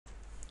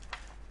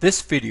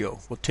This video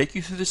will take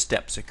you through the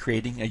steps of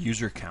creating a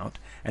user account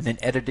and then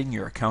editing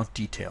your account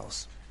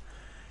details.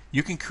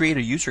 You can create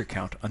a user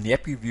account on the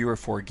EPPI-Reviewer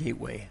 4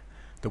 gateway.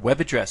 The web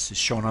address is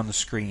shown on the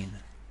screen.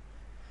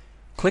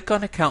 Click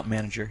on Account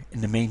Manager in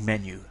the main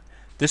menu.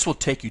 This will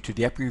take you to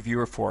the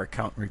EPPI-Reviewer 4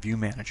 Account Review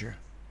Manager.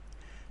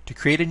 To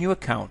create a new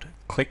account,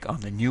 click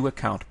on the New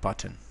Account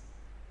button.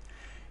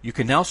 You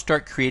can now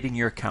start creating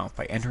your account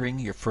by entering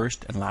your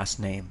first and last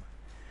name.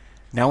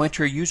 Now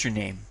enter a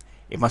username.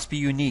 It must be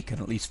unique and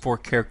at least 4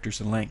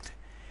 characters in length.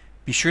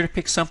 Be sure to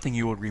pick something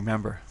you will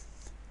remember.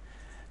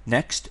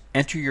 Next,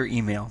 enter your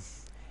email.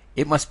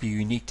 It must be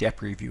unique to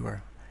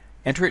EPPI-Reviewer.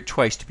 Enter it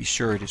twice to be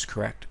sure it is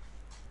correct.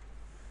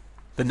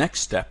 The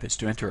next step is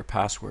to enter a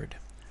password.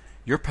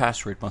 Your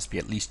password must be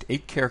at least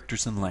 8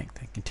 characters in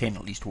length and contain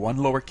at least 1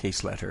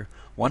 lowercase letter,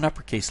 1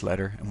 uppercase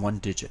letter, and 1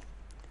 digit.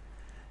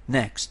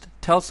 Next,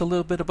 tell us a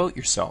little bit about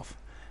yourself.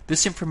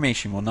 This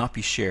information will not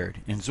be shared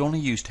and is only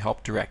used to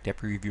help direct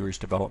EPPI-Reviewer's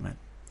development.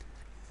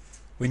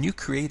 When you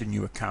create a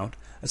new account,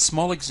 a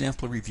small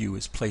example review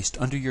is placed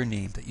under your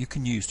name that you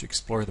can use to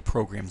explore the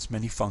program's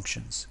many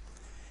functions.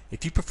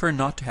 If you prefer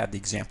not to have the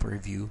example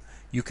review,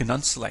 you can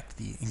unselect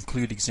the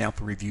Include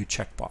Example Review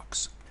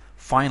checkbox.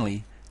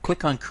 Finally,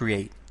 click on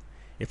Create.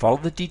 If all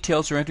of the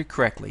details are entered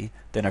correctly,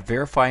 then a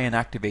Verify and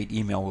Activate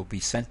email will be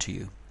sent to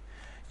you.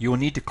 You will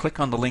need to click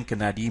on the link in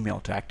that email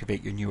to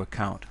activate your new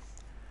account.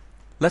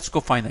 Let's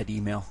go find that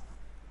email.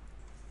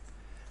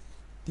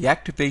 The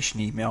activation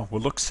email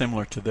will look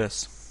similar to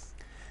this.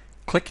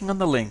 Clicking on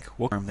the link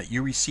will confirm that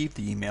you received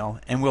the email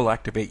and will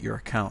activate your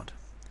account.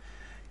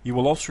 You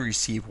will also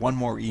receive one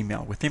more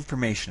email with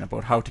information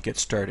about how to get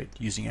started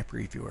using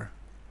EPPI-Reviewer.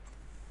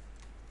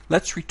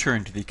 Let's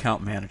return to the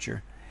Account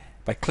Manager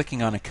by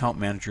clicking on Account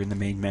Manager in the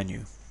main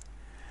menu.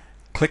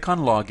 Click on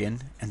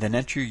Login and then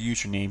enter your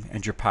username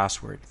and your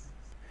password.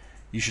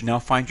 You should now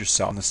find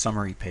yourself on the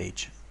Summary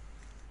page.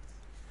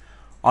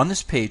 On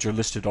this page are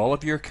listed all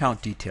of your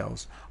account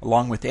details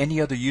along with any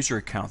other user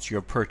accounts you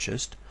have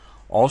purchased,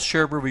 all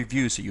shareable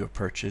reviews that you have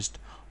purchased,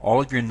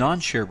 all of your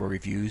non-shareable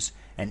reviews,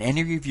 and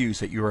any reviews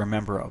that you are a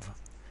member of.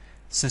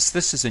 Since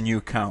this is a new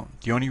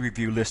account, the only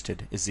review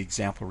listed is the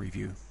example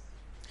review.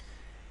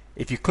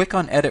 If you click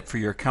on Edit for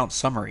your account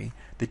summary,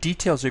 the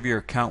details of your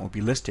account will be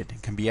listed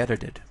and can be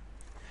edited.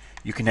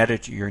 You can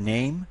edit your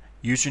name,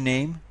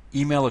 username,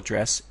 email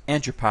address,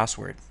 and your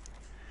password.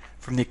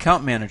 From the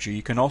Account Manager,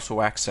 you can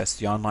also access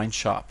the online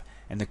shop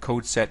and the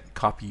CodeSet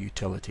copy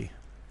utility.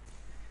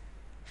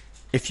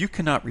 If you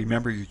cannot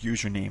remember your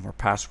username or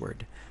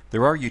password,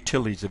 there are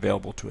utilities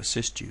available to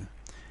assist you.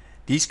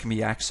 These can be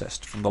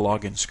accessed from the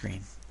login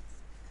screen.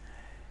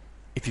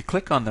 If you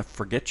click on the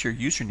Forget Your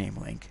Username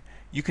link,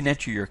 you can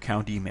enter your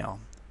account email.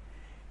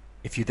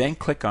 If you then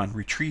click on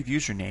Retrieve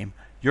Username,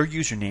 your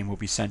username will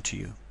be sent to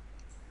you.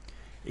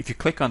 If you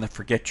click on the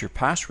Forget Your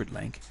Password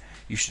link,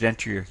 you should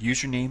enter your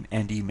username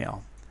and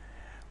email.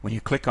 When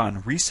you click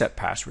on Reset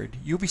Password,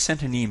 you'll be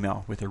sent an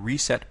email with a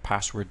Reset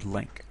Password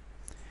link.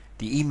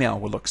 The email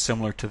will look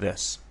similar to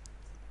this.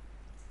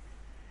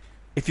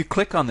 If you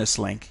click on this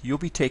link, you'll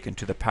be taken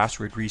to the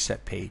Password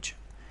Reset page.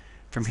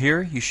 From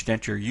here, you should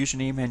enter your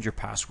username and your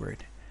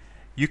password.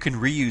 You can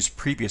reuse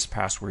previous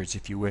passwords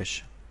if you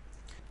wish.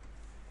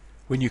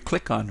 When you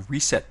click on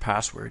Reset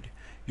Password,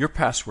 your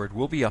password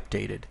will be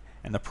updated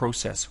and the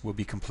process will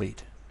be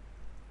complete.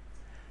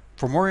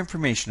 For more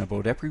information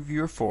about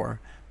EPPI-Reviewer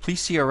 4,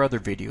 please see our other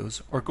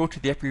videos or go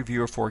to the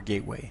EPPI-Reviewer 4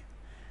 gateway.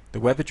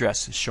 The web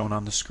address is shown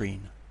on the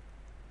screen.